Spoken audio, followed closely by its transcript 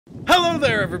Hello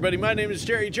there, everybody. My name is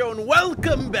Jerejoe, and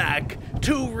welcome back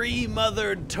to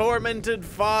Remothered Tormented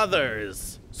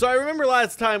Fathers. So I remember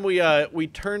last time we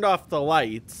turned off the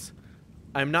lights.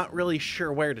 I'm not really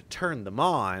sure where to turn them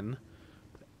on.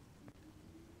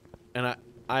 And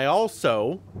I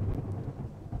also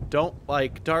don't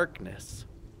like darkness.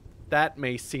 That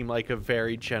may seem like a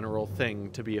very general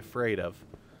thing to be afraid of.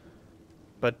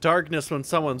 But darkness when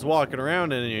someone's walking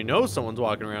around and you know someone's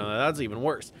walking around, that's even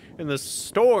worse. In the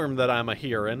storm that I'm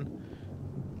a-hearing,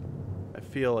 I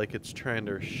feel like it's trying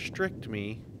to restrict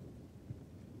me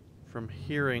from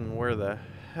hearing where the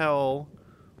hell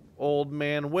Old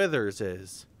Man Withers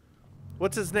is.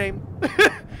 What's his name?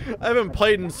 I haven't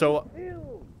played in so...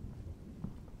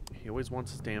 He always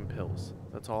wants his damn pills.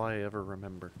 That's all I ever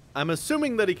remember. I'm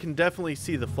assuming that he can definitely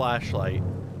see the flashlight.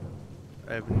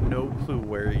 I have no clue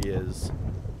where he is.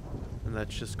 And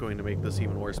that's just going to make this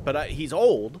even worse. But he's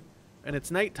old, and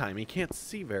it's nighttime. He can't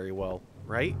see very well,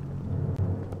 right?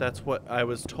 That's what I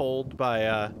was told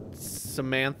by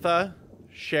Samantha,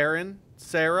 Sharon,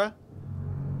 Sarah,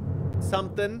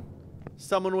 something.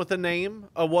 Someone with a name,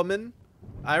 a woman.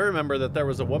 I remember that there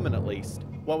was a woman at least.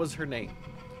 What was her name?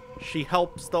 She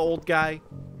helps the old guy.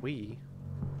 We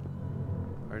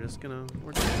are just gonna...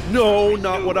 No,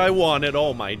 not what I wanted.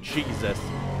 Oh my Jesus.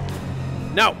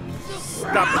 No.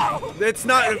 Stop it. It's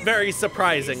not very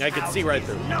surprising. I can see right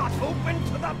through. Not open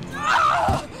to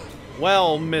the...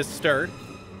 Well, mister.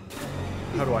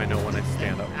 How do I know when I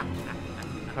stand up?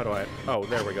 How do I... Oh,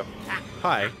 there we go.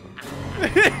 Hi.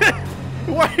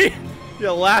 Why?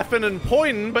 You're laughing and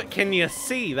pointing, but can you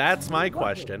see? That's my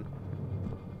question.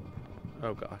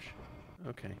 Oh, gosh.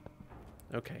 Okay.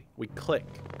 Okay. We click.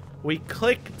 We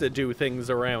click to do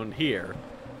things around here.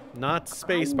 Not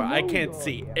spacebar. I can't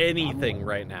see anything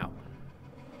right now.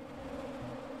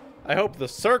 I hope the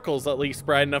circle's at least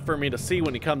bright enough for me to see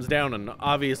when he comes down and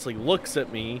obviously looks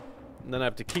at me. And then I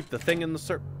have to keep the thing in the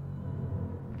circle.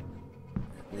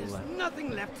 There's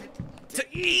nothing left to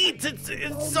eat.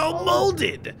 It's so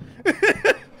molded.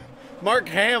 Mark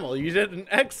Hamill, you did an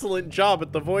excellent job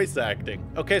at the voice acting.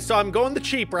 Okay, so I'm going the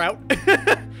cheap route.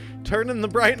 Turning the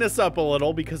brightness up a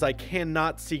little because I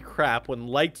cannot see crap when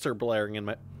lights are blaring in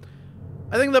my...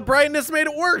 I think the brightness made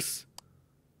it worse.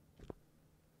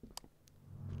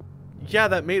 Yeah,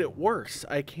 that made it worse.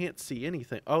 I can't see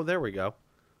anything. Oh, there we go.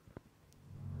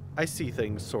 I see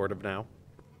things sort of now.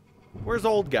 Where's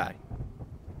old guy?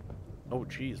 Oh,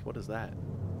 geez, what is that?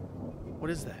 What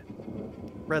is that?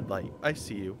 Red light. I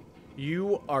see you.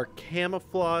 You are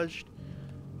camouflaged.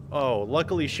 Oh,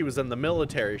 luckily she was in the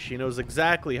military. She knows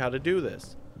exactly how to do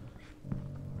this.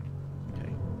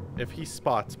 Okay. If he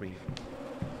spots me,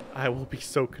 I will be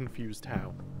so confused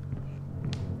how.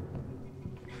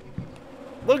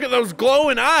 Look at those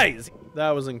glowing eyes!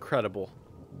 That was incredible.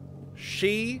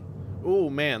 She... Oh,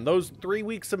 man. Those 3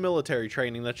 weeks of military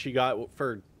training that she got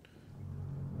for...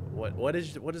 What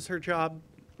is her job?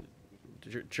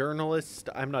 Journalist?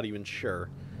 I'm not even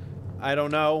sure. I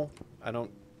don't know. I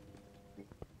don't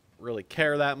really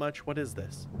care that much. What is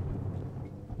this?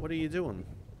 What are you doing?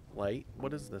 Light?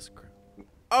 What is this?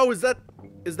 Oh, is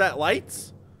that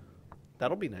lights?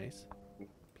 That'll be nice.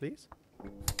 Please?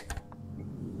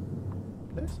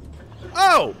 Please?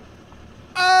 Oh!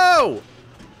 Oh!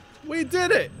 We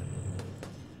did it!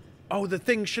 Oh, the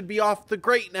thing should be off the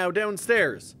grate now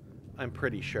downstairs. I'm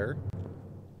pretty sure.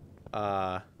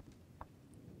 The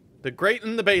grate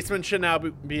in the basement should now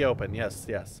be open. Yes,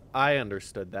 yes. I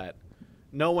understood that.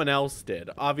 No one else did.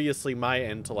 Obviously, my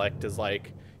intellect is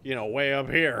like, you know, way up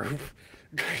here.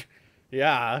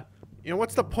 Yeah. You know,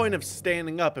 what's the point of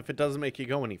standing up if it doesn't make you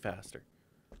go any faster?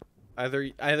 Either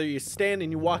you stand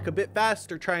and you walk a bit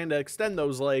faster trying to extend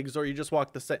those legs, or you just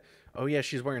walk the same. Oh, yeah,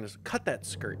 she's wearing a... Cut that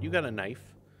skirt. You got a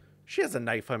knife. She has a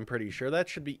knife, I'm pretty sure. That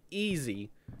should be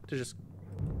easy to just...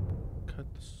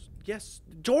 Cut this. Yes,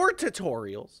 door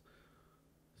tutorials.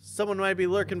 Someone might be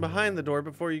lurking behind the door.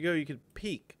 Before you go, you could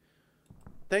peek.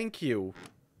 Thank you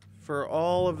for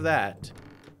all of that.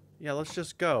 Yeah, let's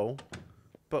just go.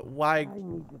 But why...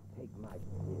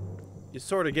 You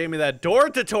sort of gave me that door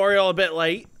tutorial a bit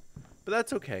late. But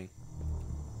that's okay.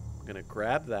 I'm gonna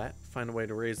grab that. Find a way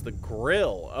to raise the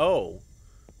grill. Oh.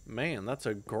 Man, that's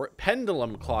a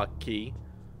pendulum clock key.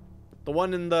 The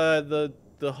one in the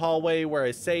hallway where I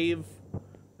save.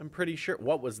 I'm pretty sure.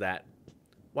 What was that?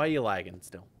 Why are you lagging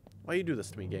still? Why you do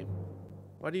this to me, game?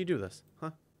 Why do you do this?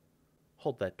 Huh?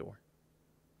 Hold that door.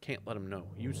 Can't let him know.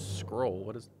 You scroll.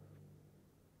 What is...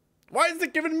 Why is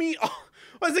it giving me...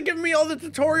 Why is it giving me all the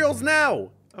tutorials now?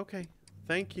 Okay.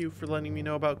 Thank you for letting me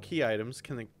know about key items.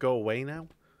 Can it go away now?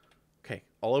 Okay.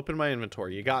 I'll open my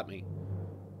inventory. You got me.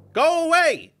 Go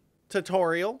away!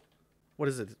 Tutorial. What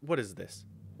is it? What is this?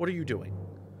 What are you doing?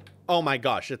 Oh my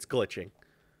gosh, it's glitching.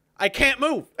 I can't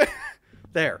move.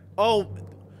 There. Oh.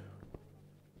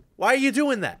 Why are you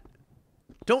doing that?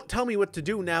 Don't tell me what to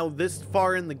do now this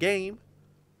far in the game.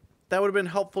 That would have been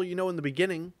helpful, you know, in the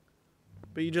beginning.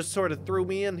 But you just sort of threw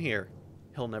me in here.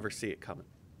 He'll never see it coming.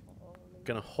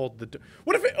 Gonna hold the door.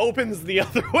 What if it opens the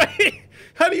other way?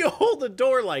 How do you hold a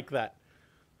door like that?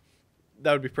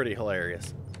 That would be pretty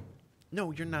hilarious.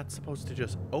 No, you're not supposed to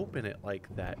just open it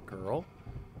like that, girl.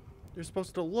 You're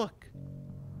supposed to look.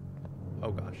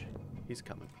 Oh gosh, he's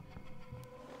coming.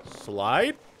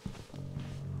 Slide.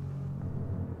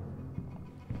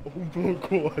 Oh my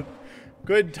god.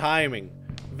 Good timing.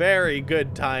 Very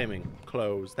good timing.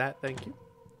 Close that, thank you.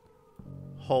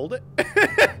 Hold it.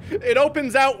 It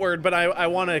opens outward, but I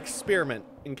want to experiment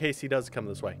in case he does come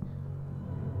this way.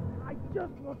 I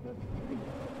just want to sleep.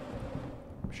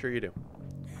 I'm sure you do.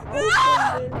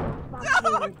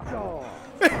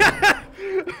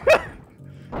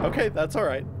 Okay, that's all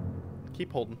right.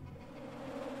 Keep holding.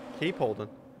 Keep holding.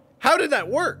 How did that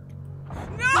work?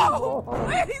 No!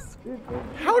 Please!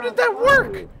 How did that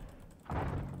work?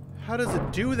 How does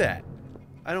it do that?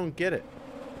 I don't get it.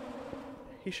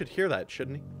 He should hear that,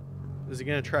 shouldn't he? Is he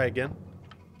gonna try again?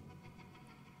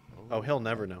 Oh, he'll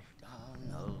never know.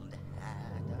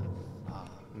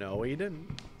 No, he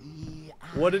didn't.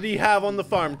 What did he have on the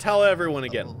farm? Tell everyone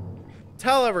again.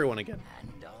 Tell everyone again.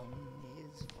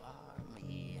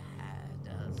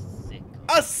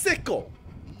 A sickle!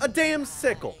 A damn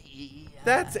sickle!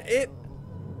 That's it?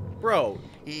 Bro,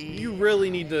 you really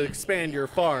need to expand your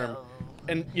farm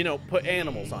and, you know, put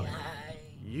animals on it.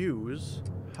 Use?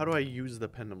 How do I use the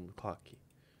pendulum clock key?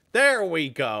 There we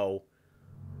go!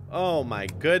 Oh my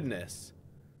goodness.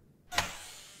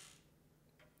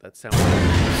 That sounds...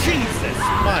 Jesus!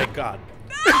 My god.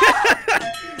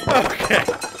 Okay.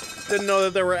 Didn't know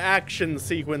that there were action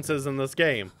sequences in this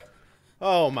game.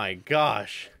 Oh my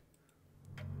gosh.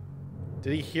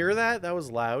 Did he hear that? That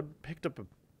was loud. I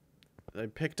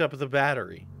picked up the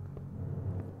battery.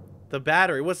 The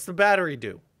battery. What's the battery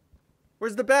do?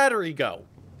 Where's the battery go?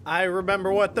 I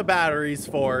remember what the battery's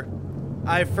for.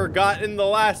 I forgot in the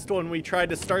last one we tried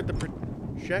to start the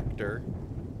projector.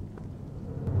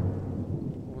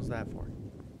 What was that for?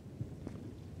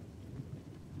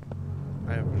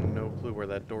 I have no clue where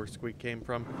that door squeak came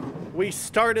from. We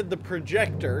started the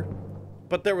projector,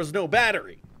 but there was no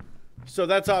battery. So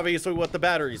that's obviously what the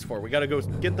battery's for. We gotta go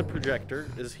get the projector.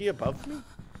 Is he above me?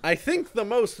 I think the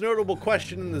most notable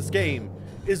question in this game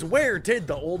is where did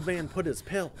the old man put his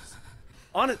pills?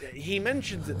 He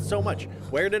mentions it so much.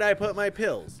 Where did I put my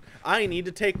pills? I need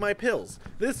to take my pills.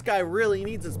 This guy really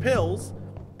needs his pills,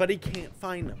 but he can't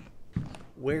find them.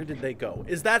 Where did they go?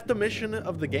 Is that the mission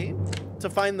of the game? To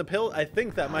find the pill? I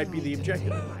think that might be the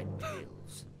objective.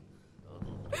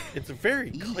 It's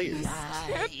very clear.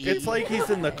 It's like he's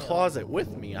in the closet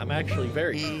with me. I'm actually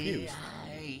very confused.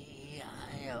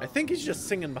 I think he's just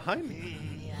singing behind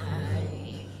me.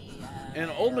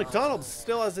 And old MacDonald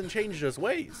still hasn't changed his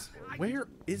ways. Where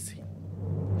is he?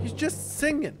 He's just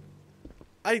singing.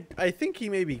 I think he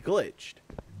may be glitched.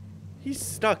 He's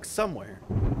stuck somewhere.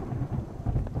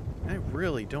 I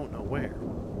really don't know where.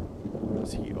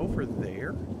 Is he over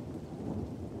there?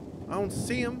 I don't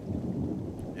see him.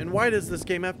 And why does this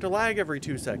game have to lag every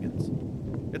 2 seconds?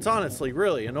 It's honestly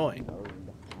really annoying.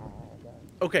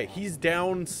 Okay, he's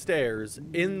downstairs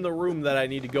in the room that I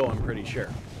need to go, I'm pretty sure.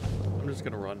 I'm just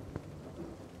gonna run.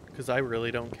 Because I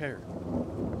really don't care.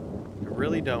 I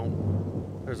really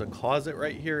don't. There's a closet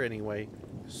right here anyway.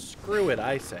 Screw it,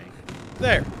 I say.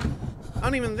 There. I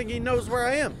don't even think he knows where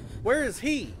I am. Where is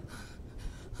he?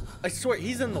 I swear,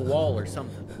 he's in the wall or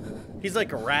something. He's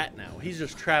like a rat now. He's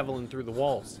just traveling through the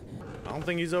walls. I don't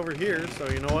think he's over here, so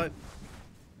you know what?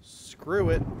 Screw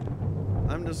it.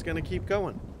 I'm just gonna keep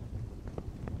going.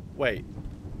 Wait.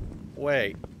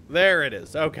 Wait. There it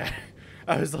is. Okay.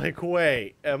 I was like,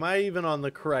 wait, am I even on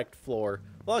the correct floor?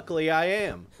 Luckily, I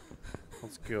am.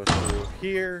 Let's go through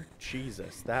here.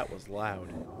 Jesus, that was loud.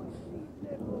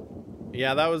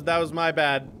 Yeah, that was my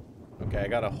bad. Okay, I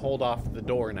gotta hold off the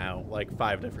door now, like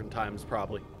 5 different times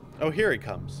probably. Oh, here he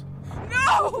comes.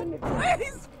 No!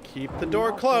 Please! Keep the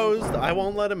door closed. I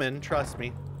won't let him in, trust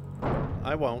me.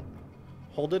 I won't.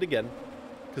 Hold it again.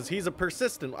 Because he's a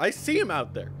persistent... I see him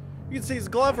out there. You can see his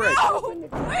glove right there. No!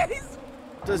 Please!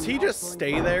 Does he just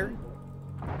stay there?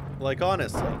 Like,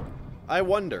 honestly. I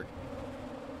wonder.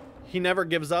 He never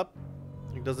gives up.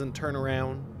 He doesn't turn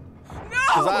around.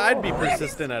 Because I'd be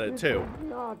persistent at it too.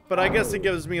 But I guess it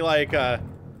gives me like a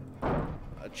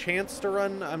chance to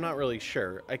run. I'm not really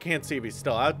sure. I can't see if he's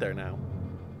still out there now.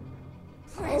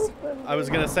 Please. I was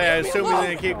gonna say, I assume he's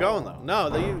gonna keep going though. No,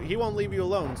 he won't leave you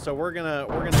alone. So we're gonna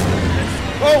do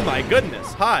this. Oh my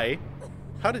goodness! Hi.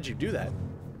 How did you do that?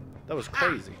 That was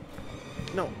crazy.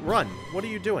 No, run. What are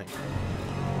you doing?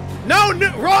 No,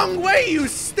 no, wrong way, you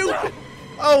stupid!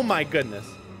 Oh my goodness.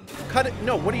 Cut it.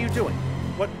 No, what are you doing?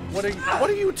 What are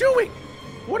you doing?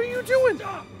 What are you doing?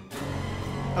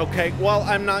 Okay, well,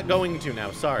 I'm not going to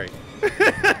now. Sorry.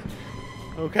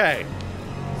 Okay.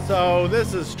 So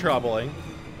this is troubling.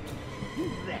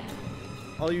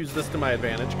 I'll use this to my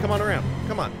advantage. Come on around.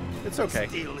 Come on. It's okay.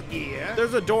 Still here?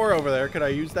 There's a door over there. Could I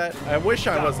use that? I wish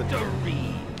I wasn't. Dr.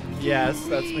 Reed, Yes,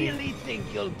 that's me. you really think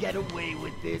you'll get away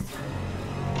with this?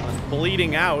 I'm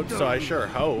bleeding out, so I sure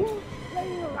hope.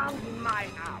 Playing around in my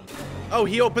house. Oh,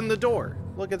 he opened the door.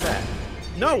 Look at that.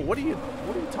 No, what are you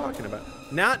talking about?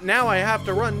 Now I have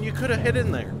to run. You could have hid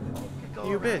in there.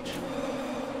 You bitch.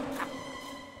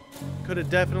 Could have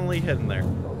definitely hidden there.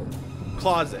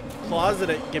 Closet. Closet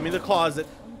it. Give me the closet.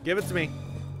 Give it to me.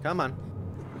 Come on.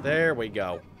 There we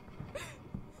go.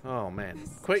 Oh man.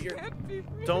 Quit your...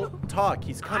 Don't talk.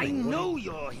 He's I coming. know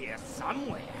you're here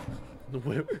somewhere.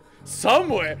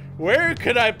 Somewhere? Where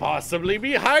could I possibly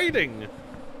be hiding?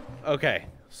 Okay.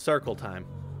 Circle time.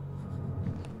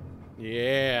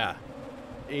 Yeah.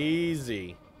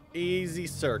 Easy. Easy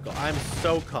circle. I'm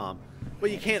so calm.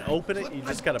 But you can't open it. You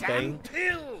just gotta bang.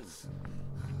 Pills.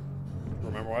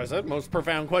 Remember what I said? Most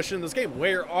profound question in this game.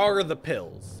 Where are the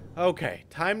pills? Okay.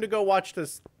 Time to go watch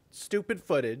this stupid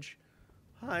footage.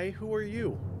 Hi, who are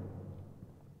you?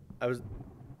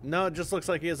 No, it just looks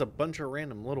like he has a bunch of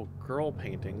random little girl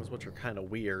paintings, which are kind of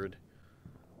weird.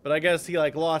 But I guess he,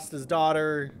 like, lost his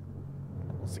daughter.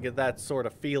 Wants to get that sort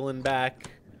of feeling back.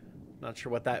 Not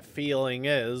sure what that feeling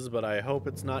is, but I hope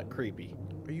it's not creepy.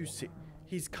 Are you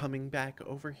He's coming back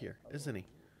over here, isn't he?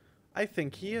 I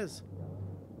think he is.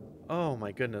 Oh,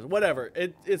 my goodness. Whatever.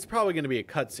 It's probably going to be a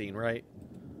cutscene, right?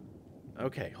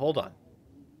 Okay, hold on.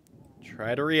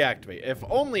 Try to reactivate. If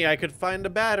only I could find a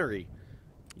battery.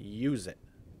 Use it.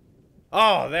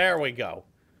 Oh, there we go.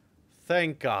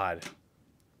 Thank God.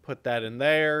 Put that in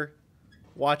there.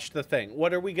 Watch the thing.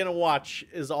 What are we going to watch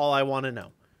is all I want to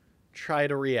know. Try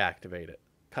to reactivate it.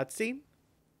 Cutscene?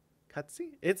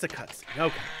 Cutscene? It's a cutscene.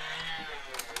 Okay.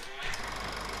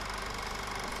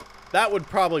 That would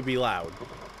probably be loud.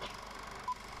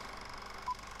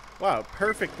 Wow, it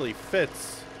perfectly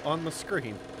fits on the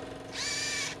screen.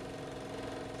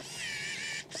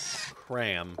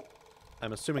 Cram.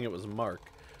 I'm assuming it was Mark.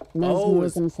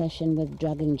 Mesmerism session with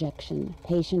drug injection.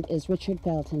 Patient is Richard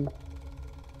Felton.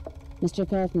 Mr.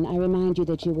 Felton, I remind you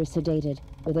that you were sedated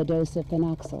with a dose of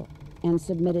phenoxyl and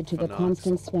submitted to the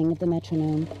constant swing of the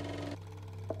metronome.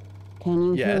 Can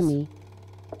you hear me?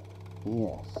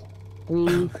 Yes.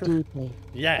 Breathe deeply.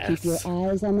 Yes. Keep your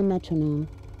eyes on the metronome.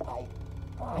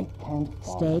 I can't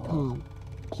Stay calm.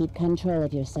 Keep control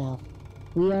of yourself.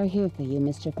 We are here for you,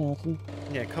 Mr. Felton.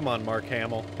 Yeah, come on, Mark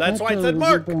Hamill. That's What why I day said was you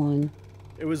Mark. born?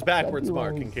 It was backwards,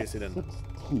 Mark, in case you didn't.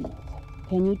 16th.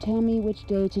 Can you tell me which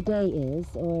day today is,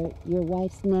 or your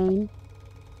wife's name?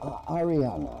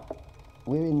 Ariana.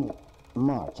 We're in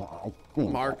March, I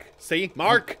think. Mark. See?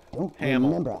 Mark I don't Hamill.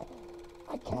 remember.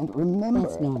 I can't remember.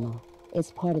 That's normal.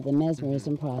 It's part of the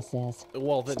mesmerism process.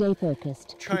 Well, then, Stay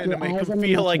focused. trying Keep to your make eyes him on the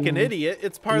feel like an metronome. idiot,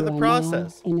 it's part of You the are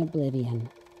process. now in oblivion.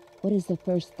 What is the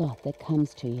first thought that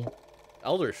comes to you?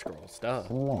 Elder Scrolls, duh.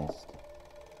 Celeste.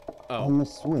 Oh. On the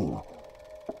swing.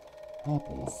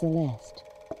 Happy. Celeste.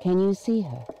 Can you see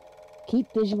her? Keep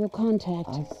visual contact.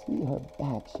 I see her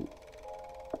back.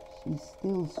 She's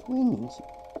still swinging.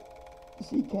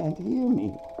 She can't hear me.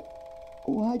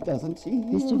 Why doesn't she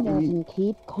hear Mr. me? Felton,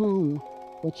 keep calm.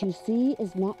 What you see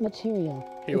is not material.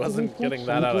 He It's a wasn't getting reflection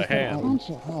that out of of your hand.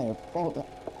 subconscious. Higher fault.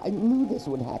 I knew this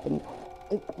would happen.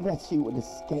 That she would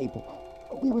escape.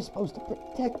 We were supposed to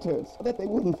protect her so that they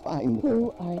wouldn't find her.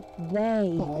 Who are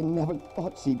they? But I never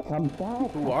thought she'd come back.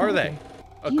 Who are they?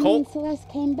 A Do you mean cult? Celeste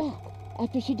came back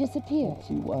after she disappeared?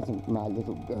 She wasn't my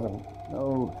little girl.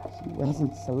 No, she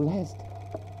wasn't Celeste.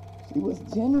 She was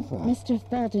Jennifer. Mr.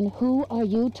 Felton, who are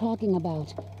you talking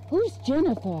about? Who's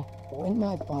Jennifer? When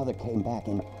my father came back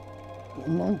in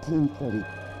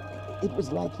 1930, it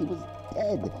was like he was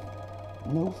dead.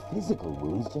 No physical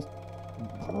wounds, just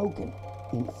broken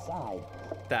inside.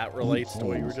 That relates to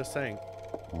what you were just saying.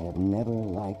 I have never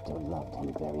liked or loved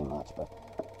him very much, but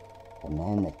the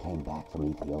man that came back from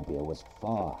Ethiopia was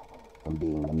far from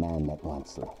being the man that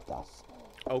once left us.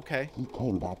 Okay. He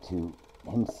came back to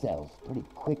himself pretty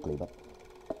quickly, but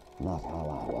not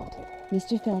how I wanted.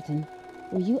 Mr. Felton,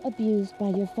 were you abused by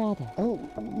your father? Oh,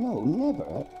 no,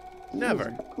 never. He Never.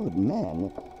 was a good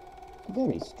man.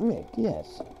 Very strict,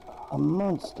 yes. A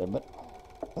monster, but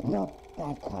but not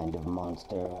that kind of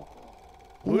monster.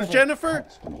 He Who's never Jennifer?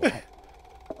 touched me.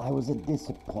 I was a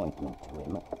disappointment to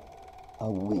him.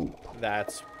 A wimp.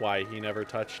 That's why he never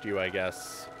touched you, I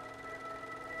guess.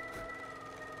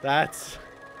 That's...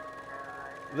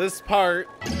 This part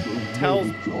tells...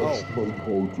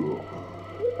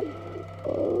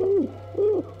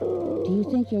 Do you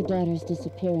think your daughter's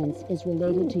disappearance is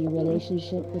related to your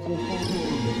relationship with your father?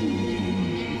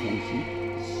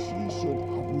 She should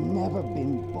have never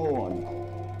been born.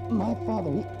 My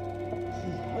father,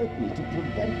 he hurt me to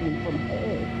prevent me from her.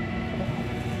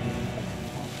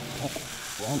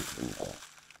 Confronting her.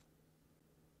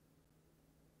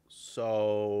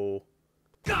 So...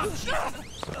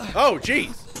 Oh,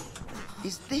 jeez!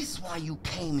 Is this why you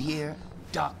came here,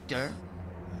 Doctor?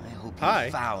 I hope you Hi.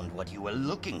 found what you were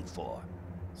looking for.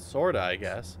 Sorta, I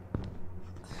guess.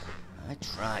 I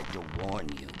tried to warn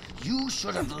you. You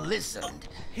should have listened.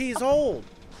 He's old.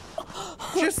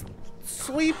 Just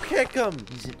sweep kick him.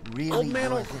 Is it really Old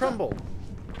man will worth it crumble.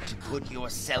 to put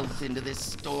yourself into this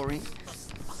story?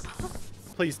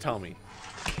 Please tell me.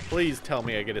 Please tell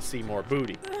me I get to see more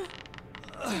booty.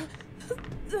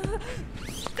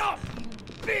 Stop, you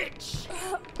bitch!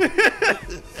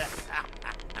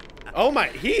 Oh my,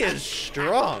 he is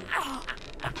strong.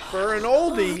 For an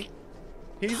oldie,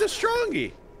 he's a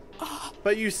strongie.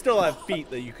 But you still have feet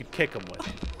that you could kick him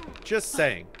with. Just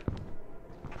saying.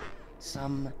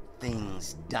 Some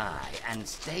things die and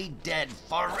stay dead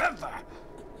forever.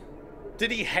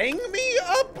 Did he hang me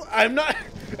up? I'm not...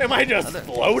 Am I just Other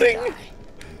things floating? die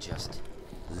and just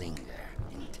linger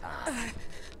in time.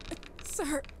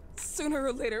 Sir, sooner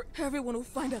or later, everyone will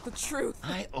find out the truth.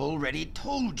 I already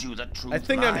told you the truth. I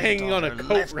think I'm My hanging on a daughter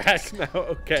coat left rack us. now.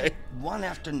 Okay. One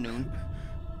afternoon,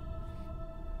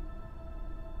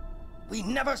 we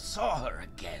never saw her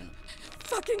again.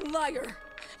 Fucking liar!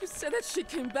 You said that she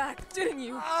came back, didn't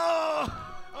you?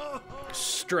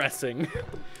 Stressing.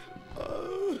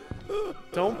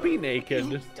 Don't be naked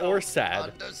You or don't sad.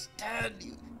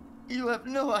 Understand? You have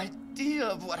no idea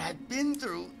of what I've been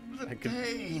through. The I could-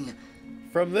 pain.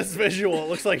 From this visual, it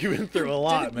looks like you've been through a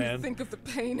lot, Didn't you man. think of the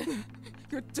pain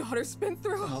your daughter's been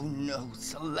through? Oh no,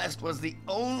 Celeste was the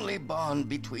only bond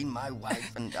between my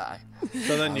wife and I.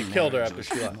 So then you Our killed her marriage after was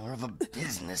she left. more of a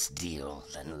business deal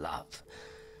than love.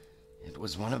 It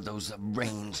was one of those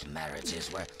arranged marriages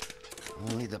where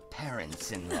only the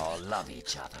parents-in-law love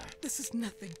each other. This has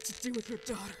nothing to do with your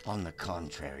daughter. On the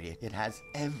contrary, it has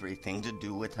everything to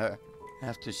do with her.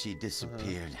 After she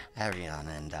disappeared,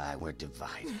 Ariana and I were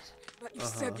divided. But you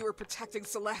said you were protecting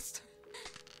Celeste.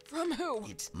 From who?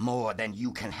 It's more than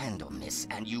you can handle, miss,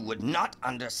 and you would not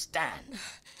understand.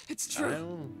 It's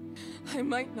true. I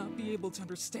might not be able to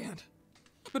understand.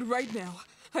 But right now,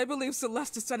 I believe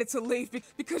Celeste decided to leave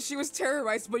because she was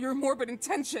terrorized by your morbid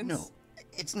intentions. No,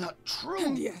 it's not true.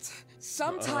 And yet,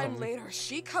 sometime later,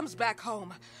 she comes back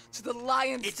home to the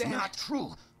lion's It's den. not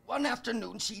true. One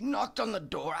afternoon, she knocked on the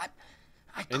door.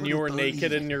 I couldn't And you were believe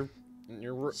naked it. in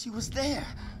your room. She was there,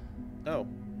 Oh.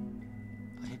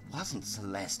 but it wasn't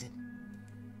Celeste.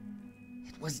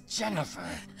 It was Jennifer.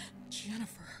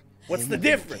 Jennifer. What's the Then you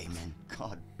difference? came in.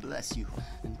 God bless you.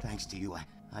 And thanks to you,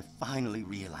 I finally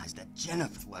realized that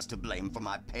Jennifer was to blame for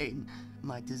my pain,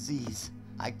 my disease.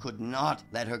 I could not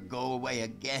let her go away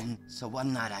again. So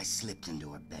one night I slipped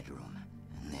into her bedroom,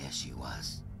 and there she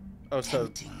was, Oh, so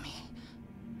tempting me.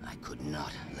 I could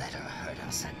not let her hurt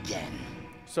us again.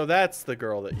 so that's the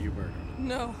girl that you murdered.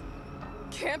 No.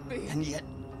 Can't be. And yet,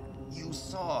 you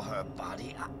saw her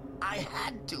body. I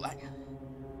had to.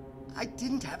 I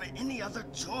didn't have any other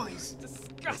choice.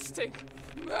 Disgusting.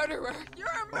 Murderer. You're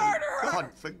a murderer. God,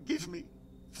 forgive me.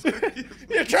 Forgive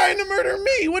me. You're trying to murder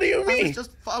me. What do you I mean? was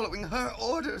just following her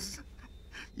orders.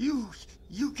 You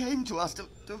came to us to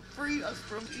free us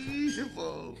from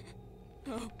evil.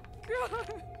 Oh,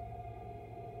 God.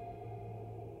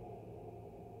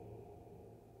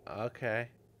 Okay.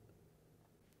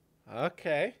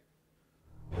 Okay.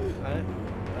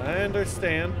 I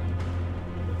understand.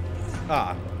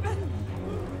 Ah.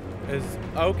 Is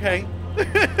okay.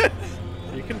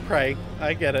 You can pray.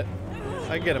 I get it.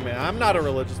 I get it, man. I'm not a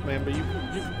religious man, but you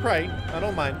can pray. I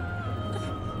don't mind.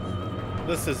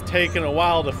 This has taken a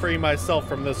while to free myself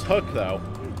from this hook, though.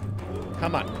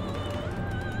 Come on.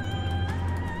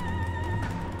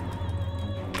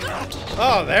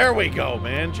 Oh, there we go,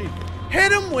 man. Gee.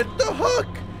 Hit him with the hook!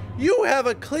 You have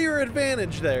a clear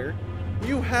advantage there.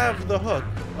 You have the hook.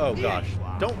 Oh, gosh.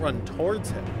 Don't run towards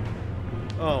him.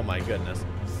 Oh, my goodness.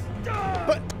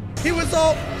 But he was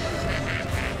all...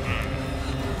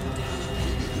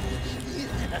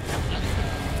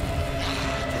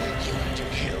 You want to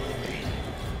kill me.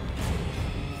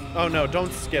 Oh no,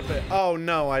 don't skip it. Oh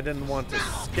no, I didn't want to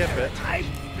skip it. I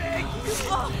beg you.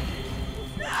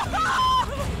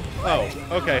 Oh,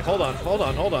 okay, hold on.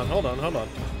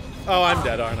 Oh, I'm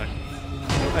dead, aren't I?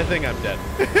 I think I'm dead.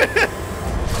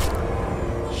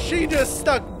 She just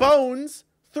stuck bones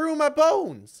through my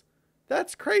bones.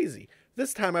 That's crazy.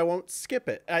 This time I won't skip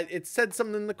it. It said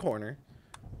something in the corner.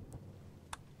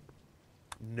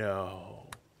 No.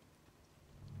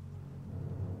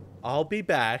 I'll be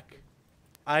back.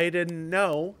 I didn't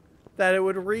know that it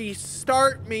would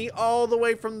restart me all the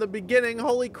way from the beginning.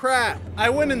 Holy crap. I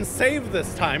went and saved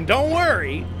this time. Don't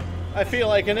worry. I feel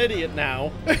like an idiot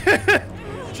now.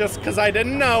 Just because I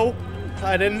didn't know.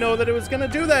 I didn't know that it was going to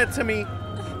do that to me.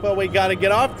 But we got to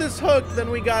get off this hook. Then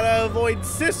we got to avoid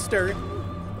Sister.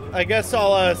 I guess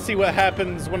I'll see what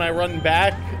happens when I run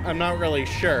back. I'm not really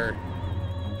sure.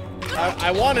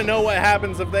 I want to know what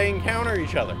happens if they encounter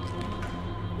each other.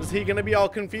 Is he gonna be all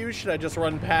confused? Should I just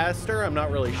run past her? I'm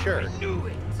not really sure. I knew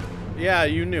it. Yeah,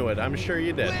 you knew it. I'm sure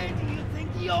you did. Where do you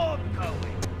think you're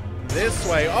going? This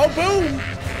way. Oh, boom!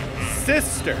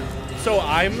 Sister. So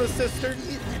I'm the sister?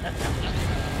 You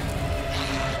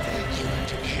want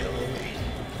to kill me?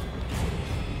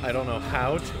 I don't know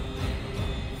how to.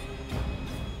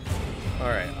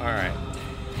 Alright.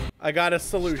 I got a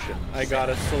solution. I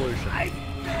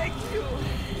beg you.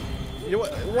 You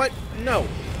what? No.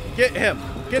 Get him.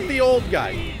 Get the old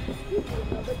guy.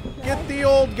 Get the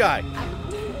old guy.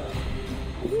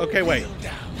 Okay, wait.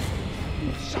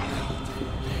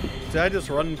 Did I just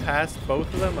run past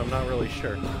both of them? I'm not really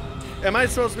sure. Am I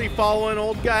supposed to be following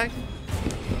old guy?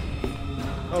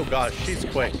 Oh gosh, she's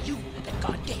quick. You that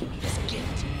God gave me this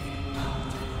gift.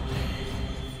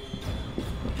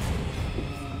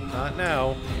 Not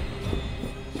now.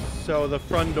 So the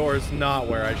front door's not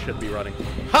where I should be running.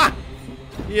 Ha!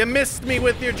 You missed me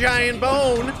with your giant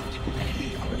bone!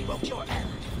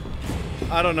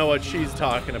 I don't know what she's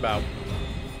talking about.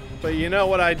 But you know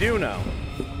what I do know?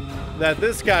 That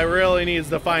this guy really needs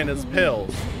to find his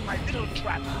pills. My little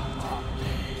trap.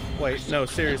 Wait, no,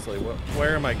 seriously,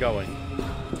 where am I going?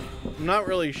 I'm not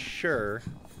really sure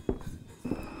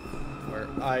where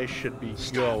I should be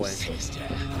going. Sister.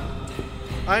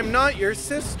 I'm not your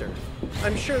sister.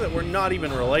 I'm sure that we're not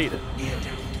even related.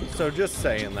 So just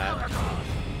saying that.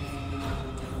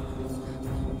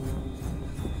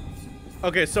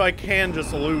 Okay, so I can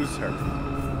just lose her,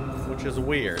 which is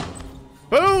weird.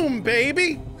 Boom,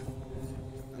 baby!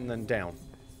 And then down.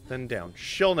 Then down.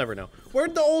 She'll never know.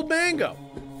 Where'd the old man go?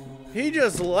 He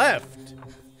just left.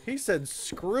 He said,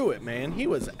 screw it, man. He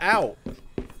was out.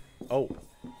 Oh.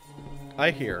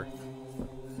 I hear.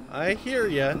 I hear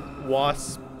ya,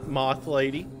 wasp moth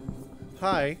lady.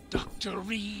 Hi. Dr.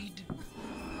 Reed.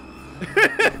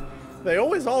 They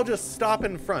always all just stop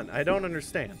in front. I don't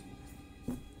understand.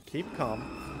 Keep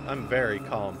calm. I'm very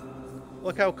calm.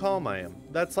 Look how calm I am.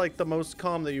 That's like the most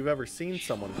calm that you've ever seen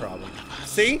someone, probably.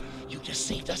 See? You just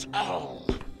saved us all.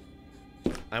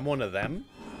 I'm one of them?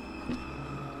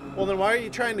 Well, then why are you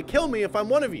trying to kill me if I'm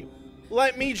one of you?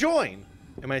 Let me join.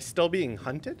 Am I still being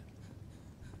hunted?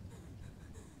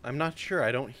 I'm not sure.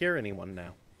 I don't hear anyone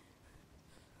now.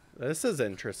 This is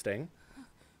interesting.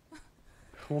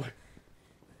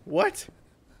 What?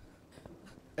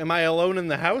 Am I alone in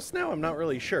the house now? I'm not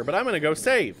really sure, but I'm gonna go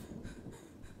save.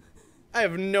 I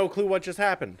have no clue what just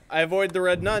happened. I avoid the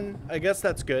red nun. I guess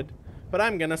that's good. But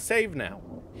I'm gonna save now.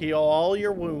 Heal all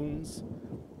your wounds.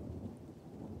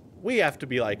 We have to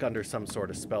be like under some sort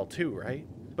of spell too, right?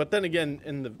 But then again,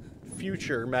 in the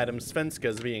future, Madame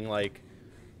Svenska's being like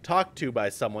talked to by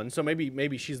someone, so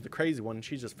maybe she's the crazy one.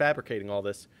 She's just fabricating all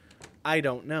this. I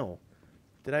don't know.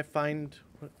 Did I find?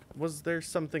 Was there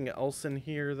something else in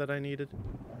here that I needed?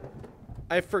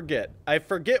 I forget. I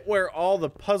forget where all the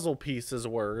puzzle pieces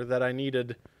were that I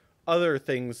needed other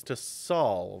things to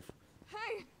solve.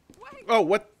 Hey, wait. Oh,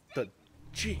 what the?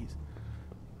 Jeez.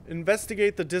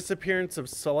 Investigate the disappearance of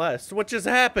Celeste. What just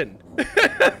happened?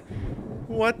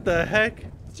 What the heck?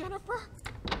 Jennifer?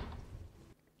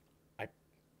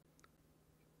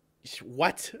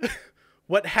 What?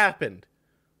 What happened?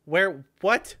 Where?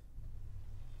 What?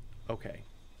 Okay.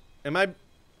 Am I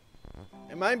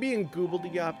being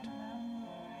goobledygopped?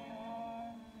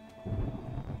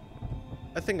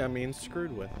 I think I'm being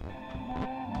screwed with.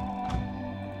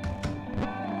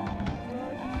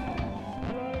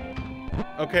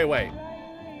 Okay, wait.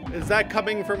 Is that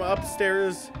coming from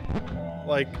upstairs?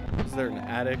 Like, is there an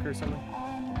attic or something?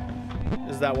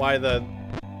 Is that why the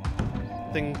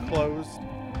thing closed?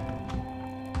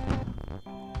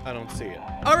 I don't see it.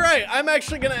 All right, I'm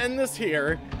actually gonna end this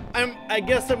here. I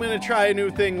guess I'm gonna try a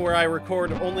new thing where I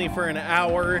record only for an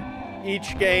hour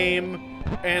each game.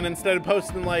 And instead of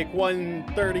posting like one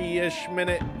 30-ish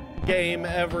minute game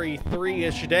every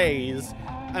 3-ish days,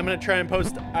 I'm gonna try and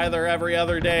post either every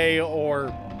other day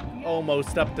or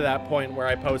almost up to that point where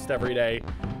I post every day.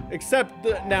 Except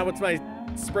that now it's my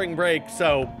spring break,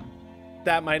 so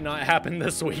that might not happen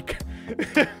this week.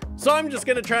 So I'm just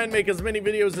gonna try and make as many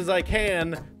videos as I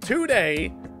can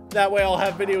today. That way I'll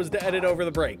have videos to edit over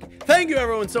the break. Thank you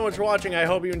everyone so much for watching. I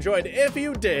hope you enjoyed. If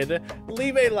you did,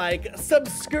 leave a like,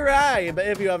 subscribe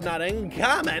if you have not, and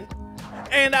comment,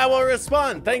 and I will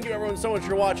respond. Thank you everyone so much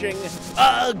for watching.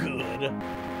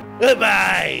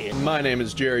 Goodbye. My name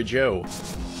is Jerejoe.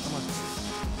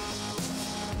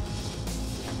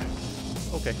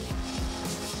 Okay.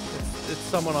 It's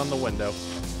someone on the window.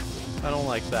 I don't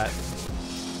like that.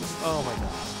 Oh my god.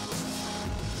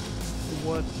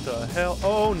 What the hell?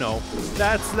 Oh no.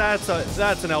 That's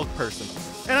an elk person.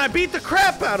 And I beat the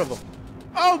crap out of him.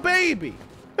 Oh baby.